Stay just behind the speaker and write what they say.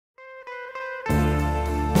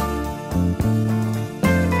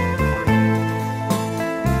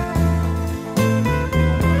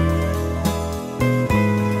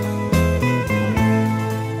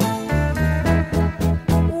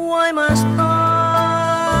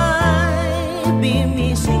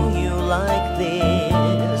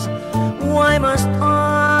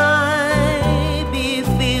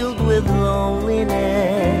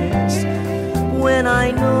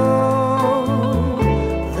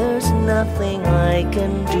nothing I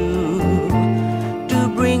can do to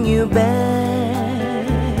bring you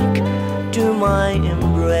back to my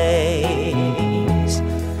embrace.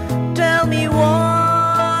 Tell me why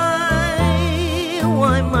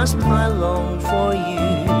must I long for you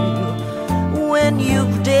when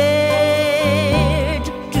you've dared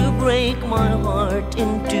to break my heart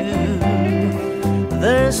in two?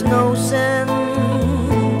 There's no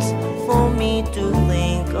sense for me to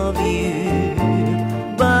think of you,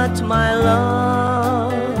 but my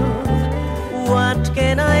love, what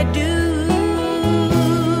can I do?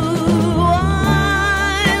 I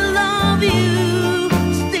love you,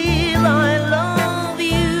 still I love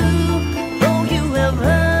you, though you have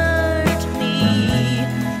hurt me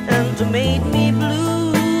and made me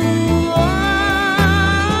blue. I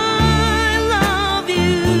love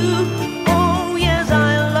you, oh yes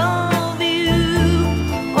I love you,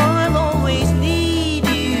 I'll always need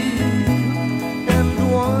you and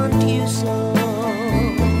want you so.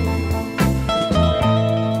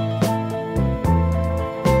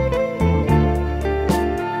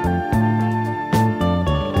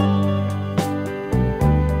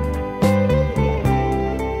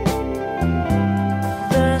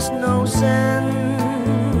 There's no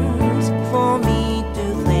sense for me to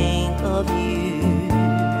think of you,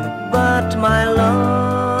 but my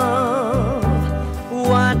love,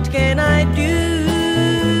 what can I do?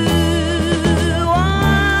 I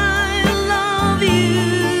love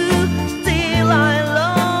you, still I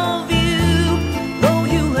love you, though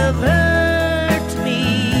you have hurt me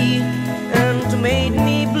and made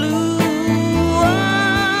me blue. I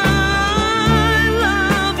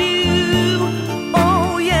love you,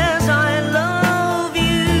 oh yes I love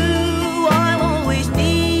you, I'll always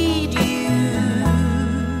need you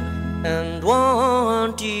and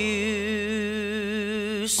want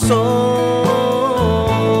you so.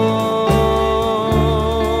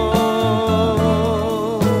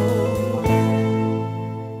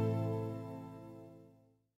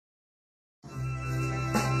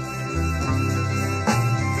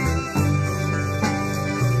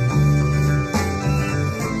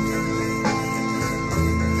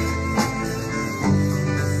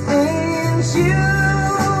 Since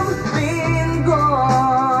you've been gone,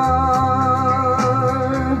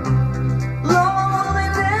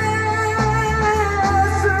 loneliness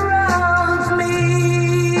surrounds me.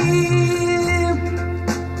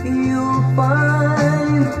 You'll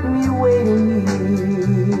find me waiting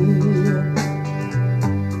here,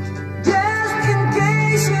 just in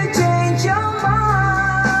case you change your mind.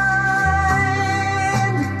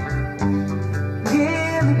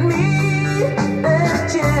 Give me a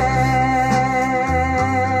chance.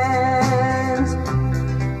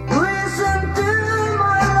 Listen to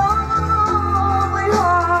my lonely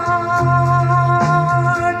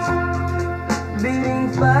heart beating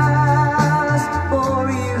fast for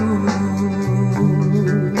you.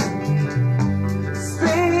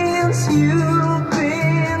 Since you've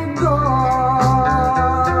been gone,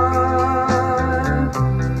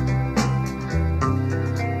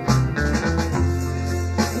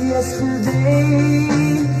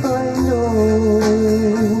 yesterday I know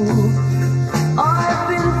I've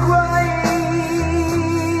been crying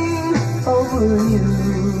over you.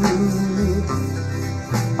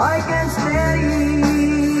 I can't stand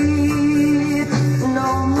it no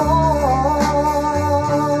more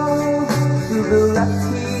to be left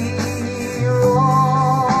here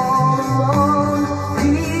all alone.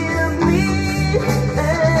 Give me a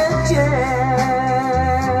chance.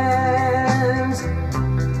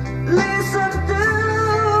 Listen to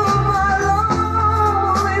my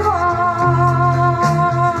lonely heart.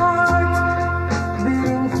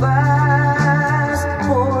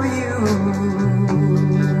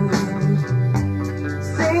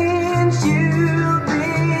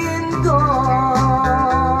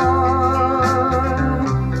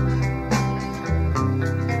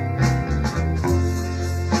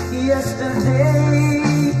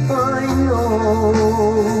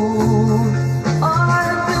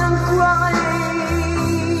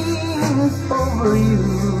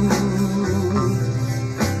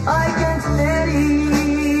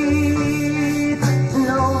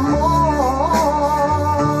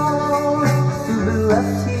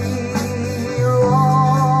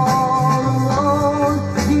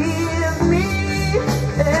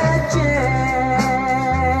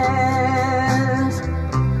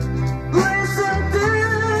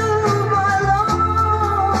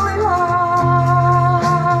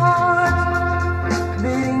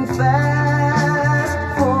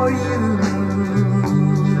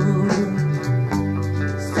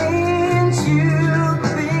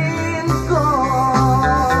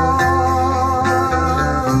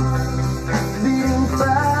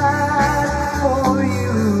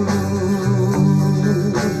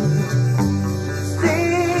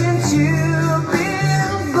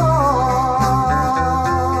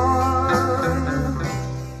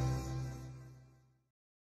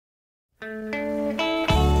 There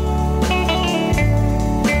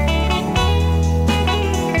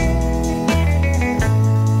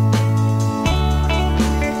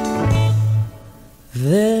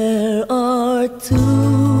are two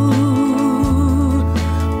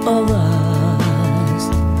of us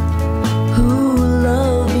who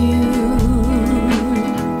love you.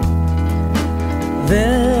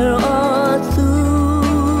 There are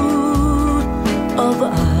two of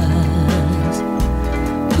us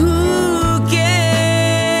who care.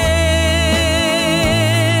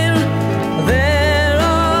 There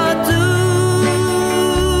are two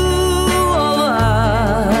of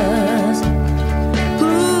us who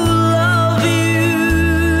love you.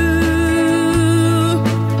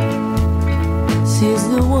 She's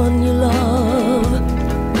the one you love.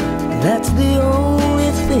 That's the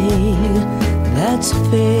only thing that's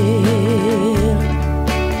fair.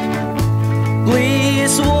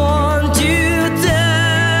 Please, won't you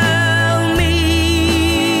tell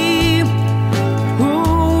me, who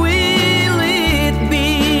will it be?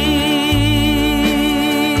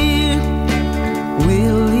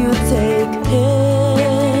 Will you take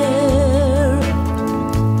care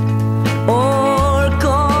or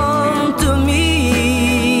come to me?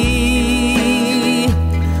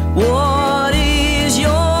 What is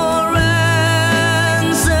your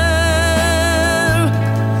answer?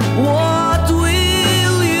 What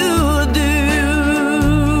will you do?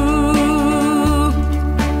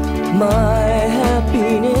 My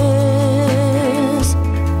happiness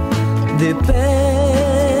depends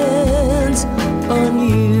on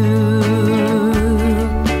you.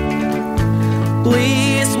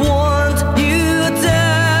 Please, won't you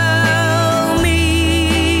tell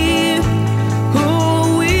me, who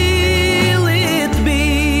will it be?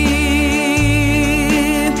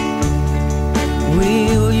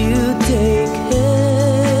 Will you take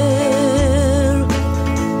care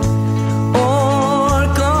or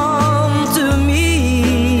come to me?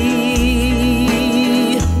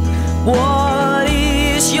 What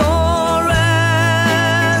is your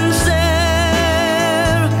answer?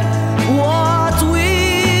 What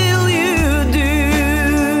will you do?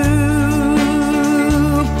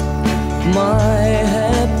 My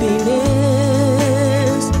happiness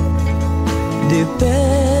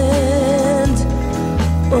depends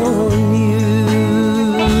on you.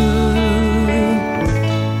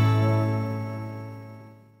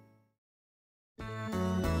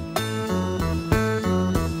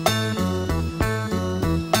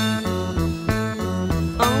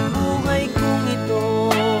 Ang buhay kong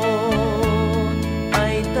ito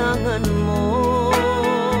ay tangan mo.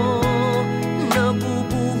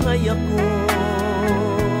 Nabubuhay ako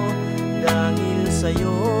dahil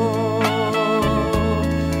sa'yo.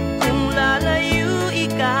 Kung lalayo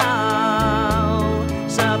ikaw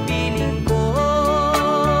sa piling ko,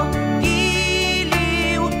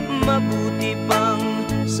 giliw, mabuti pang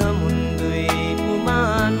sa mundo'y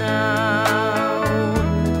pumanaw.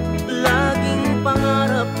 Laging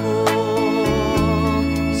pangarap ko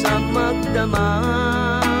sa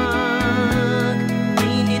magdamag,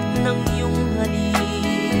 init ng iyong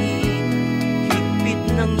halik, higpit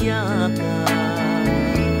ng yakap.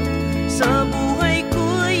 Sa buhay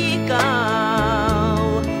ko'y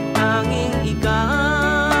ikaw, tanging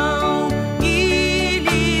ikaw,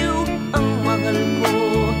 giliw ang mahal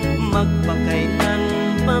ko, magpakailan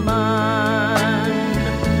pa man.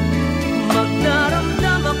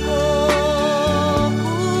 Magdaramdam ako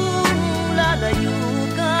kung lalayo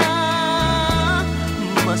ka,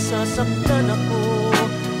 masasaktan ako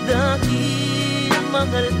dahil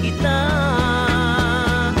mahal kita.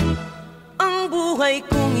 Ang buhay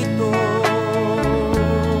kong ito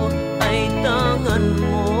ay tangan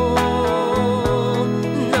mo.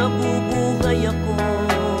 Nabubuhay ako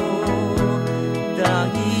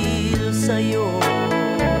dahil sa'yo.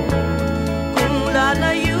 Kung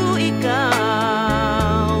lalayo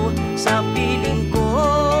ikaw sa piling ko,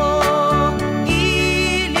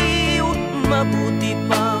 giliw, mabuti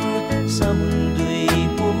pang sa mundo'y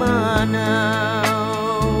pumanaw.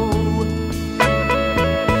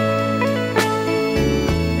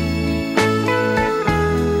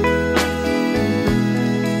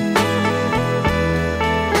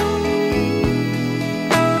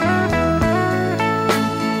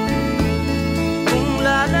 Kung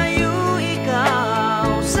lalayo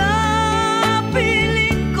ikaw sa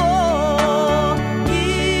piling ko,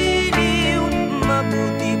 giliw,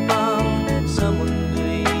 mabuti pang sa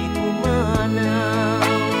mundo'y pumanaw.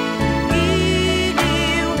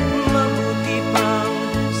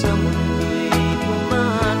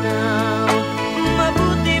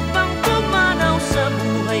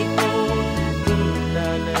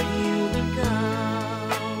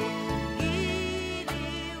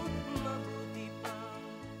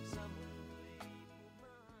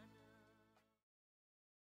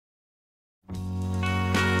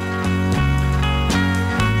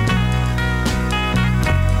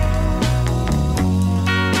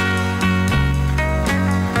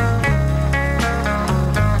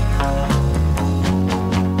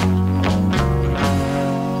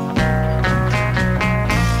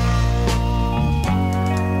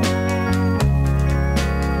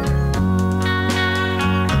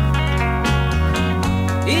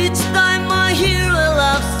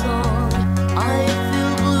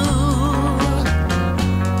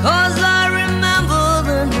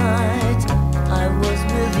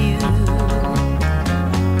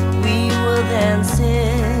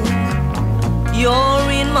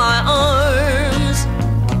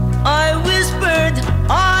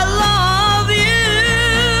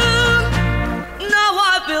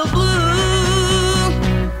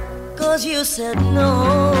 'cause you said no.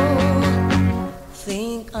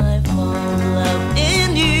 Think I found love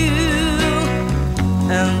in you,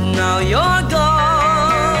 and now you're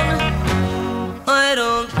gone. I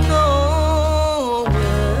don't know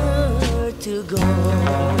where to go.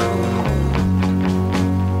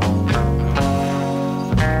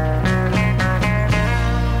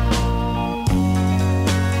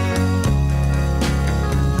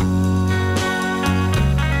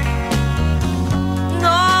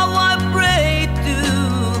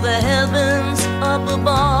 Up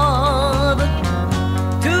above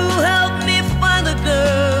to help me find the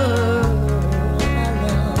girl I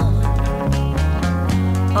love.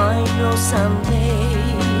 I know someday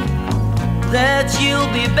that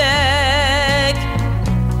you'll be back,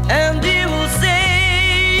 and you will say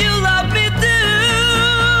you love me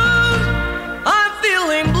too. I'm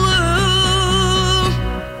feeling blue.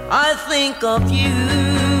 I think of you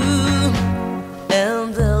and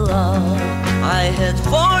the love I had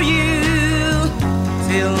for you.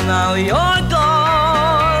 Till now you're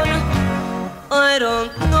gone. I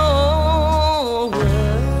don't know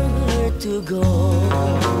where to go.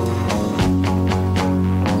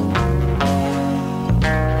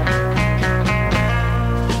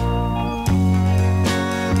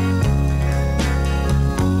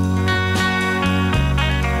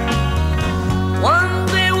 One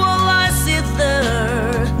day while I sit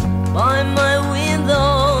there by my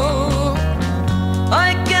window, I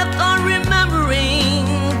kept on remembering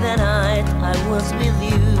the night I was with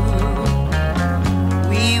you.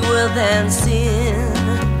 We were dancing,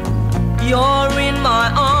 you're in my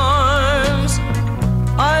arms.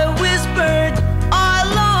 I whispered, I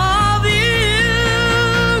love you.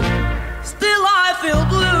 Still I feel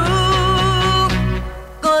blue,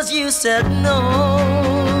 'cause you said no.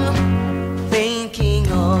 Thinking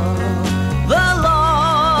of the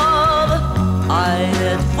love I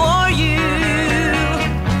had for you,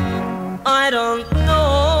 I don't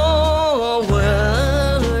know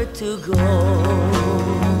where to go.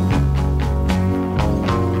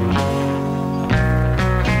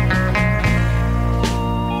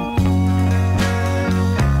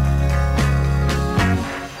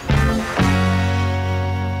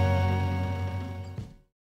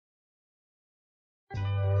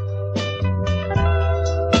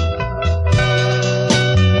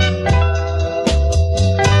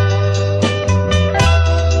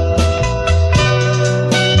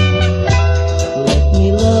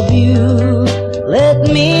 Let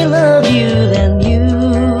me love you, then you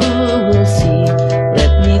will see.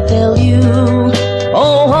 Let me tell you,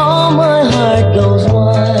 oh, how my heart goes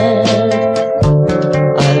wild.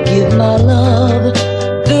 I'll give my love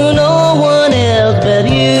to no one else but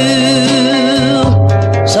you.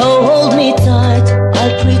 So hold me tight,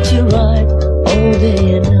 I'll treat you right all day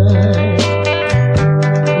and night.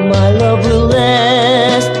 My love will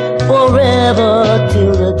last forever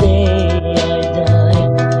till the day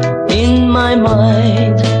my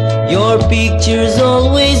mind. Your picture's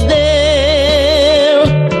always there.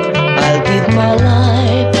 I'll give my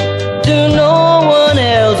life to no one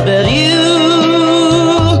else but you.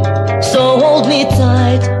 So hold me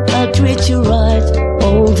tight, I'll treat you right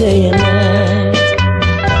all day and night.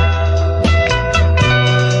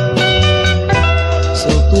 So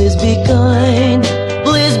please be kind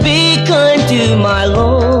to my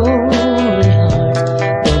lonely heart.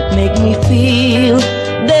 Don't make me feel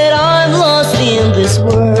that I'm lost in this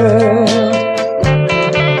world.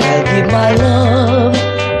 I'll give my love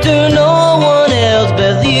to no one else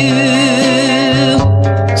but you.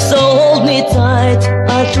 So hold me tight,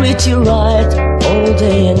 I'll treat you right all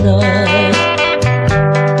day and night.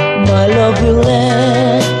 My love will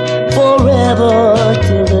last forever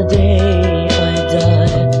till the day I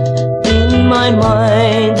die. In my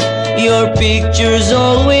mind, your picture's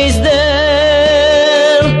always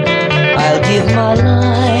there. I'll give my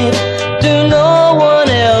life to no one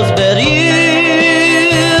else but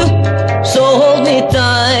you. So hold me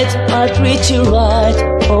tight, I'll treat you right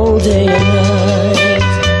all day and night.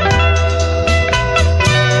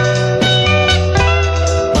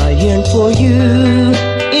 I yearn for you,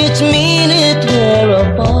 each minute we're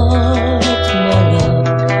apart, my love.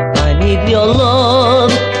 I need your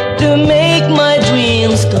love to make my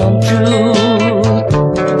dreams come true.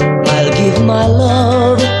 I'll give my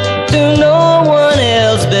love to no one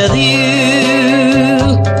else but you.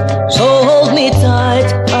 So hold me tight,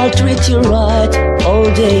 I'll treat you right all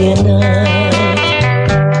day and night.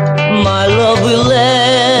 My love will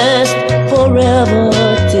last forever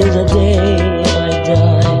till the day I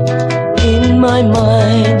die. In my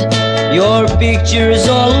mind, your picture's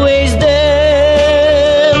always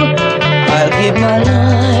there. I'll give my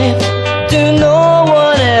life to no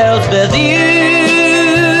one else but you.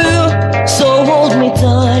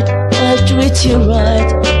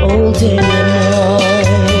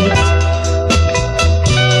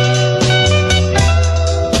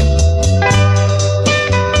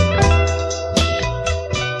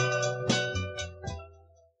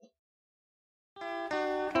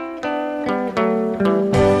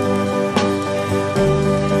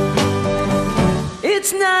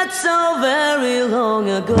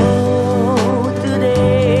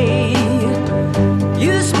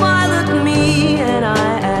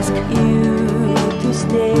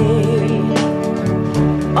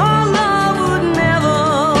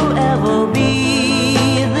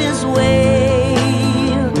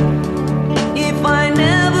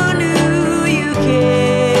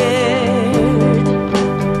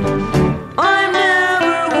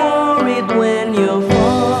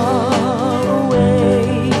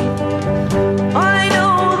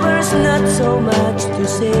 so much to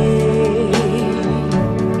say.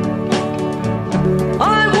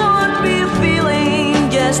 I won't be feeling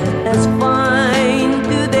just as fine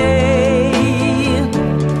today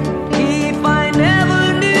if I never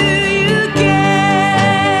knew you cared.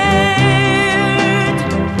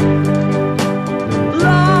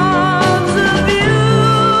 Love's a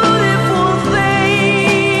beautiful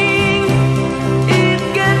thing. It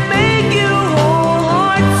can make your whole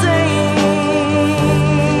heart sing.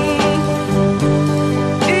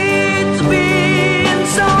 It's been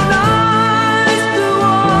so nice to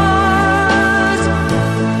us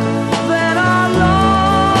that our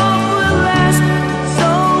love will last, so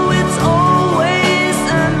it's always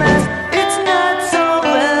a mess. It's not so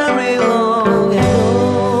very long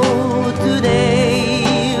ago today.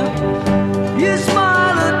 You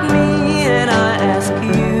smile at me and I ask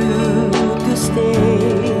you to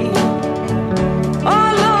stay.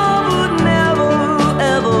 Our love would never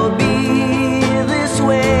ever be this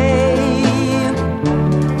way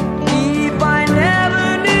if I never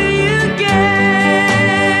knew you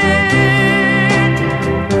cared.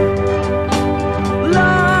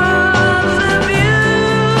 Love's a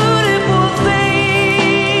beautiful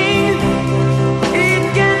thing. It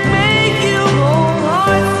can make your whole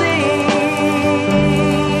heart sing.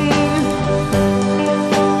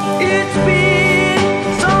 It's been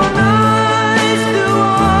so nice to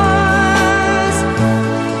us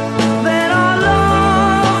that our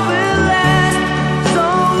love will last, so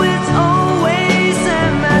it's always a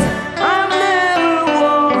mess. I'm never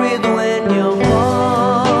worried when you're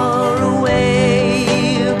far away.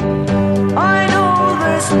 I know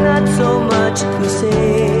there's not so much to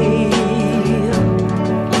say.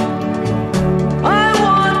 I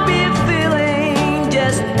won't be feeling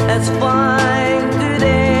just as fine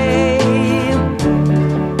today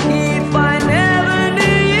if I never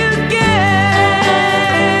knew you cared.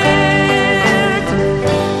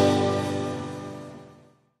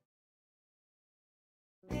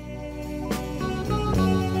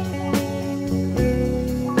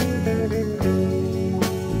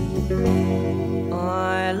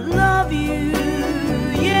 I love you,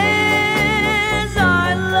 yes,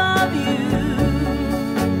 I love you.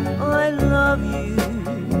 I love you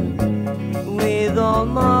with all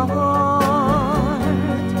my heart.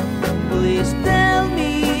 Please tell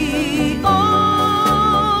me,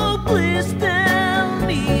 oh, please tell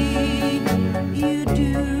me you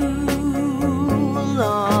do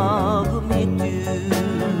love me too.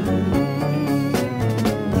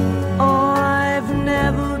 I've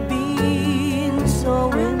never been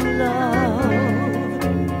so in love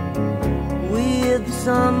with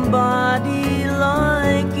somebody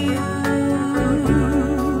like you.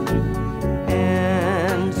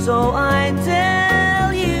 And so I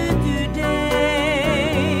tell you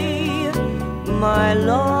today, my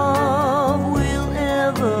love will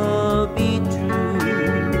ever be true.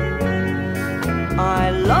 I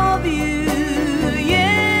love you,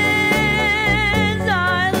 yes,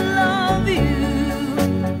 I love you.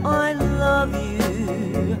 I love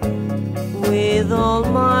you with all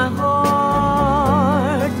my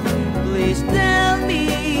heart. Please tell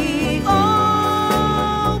me,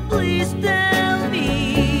 oh, please tell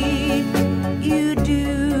me you do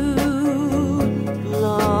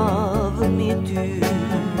love me too.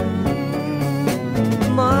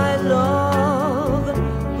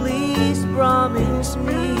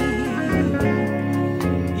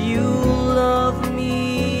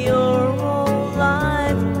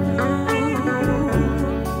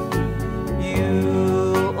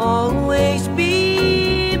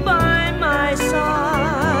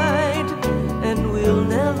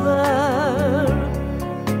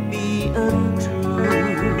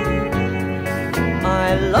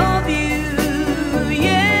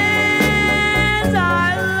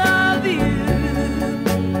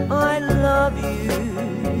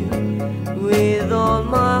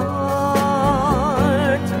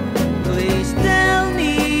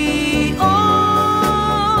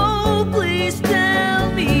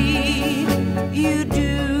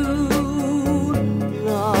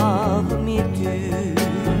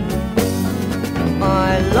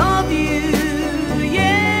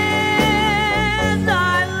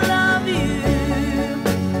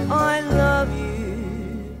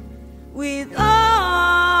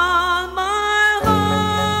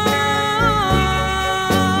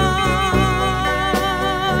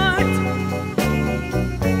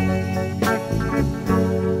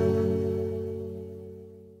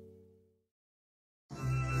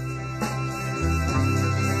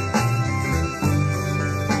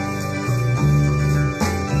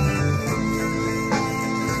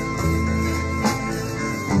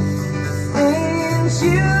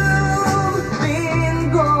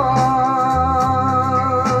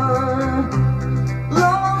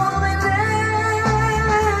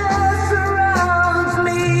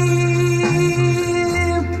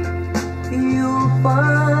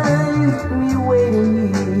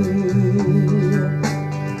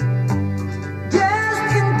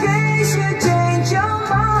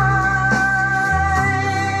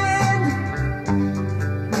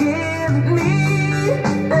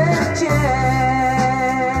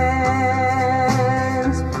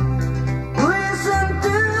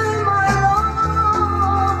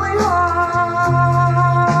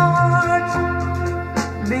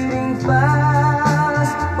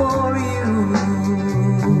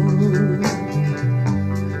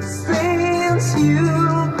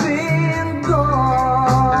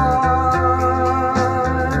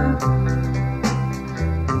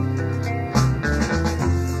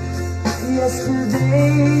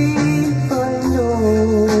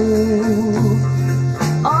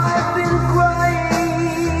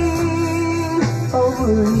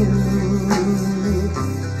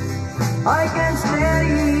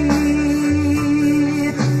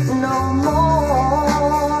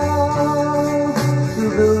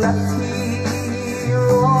 lucky.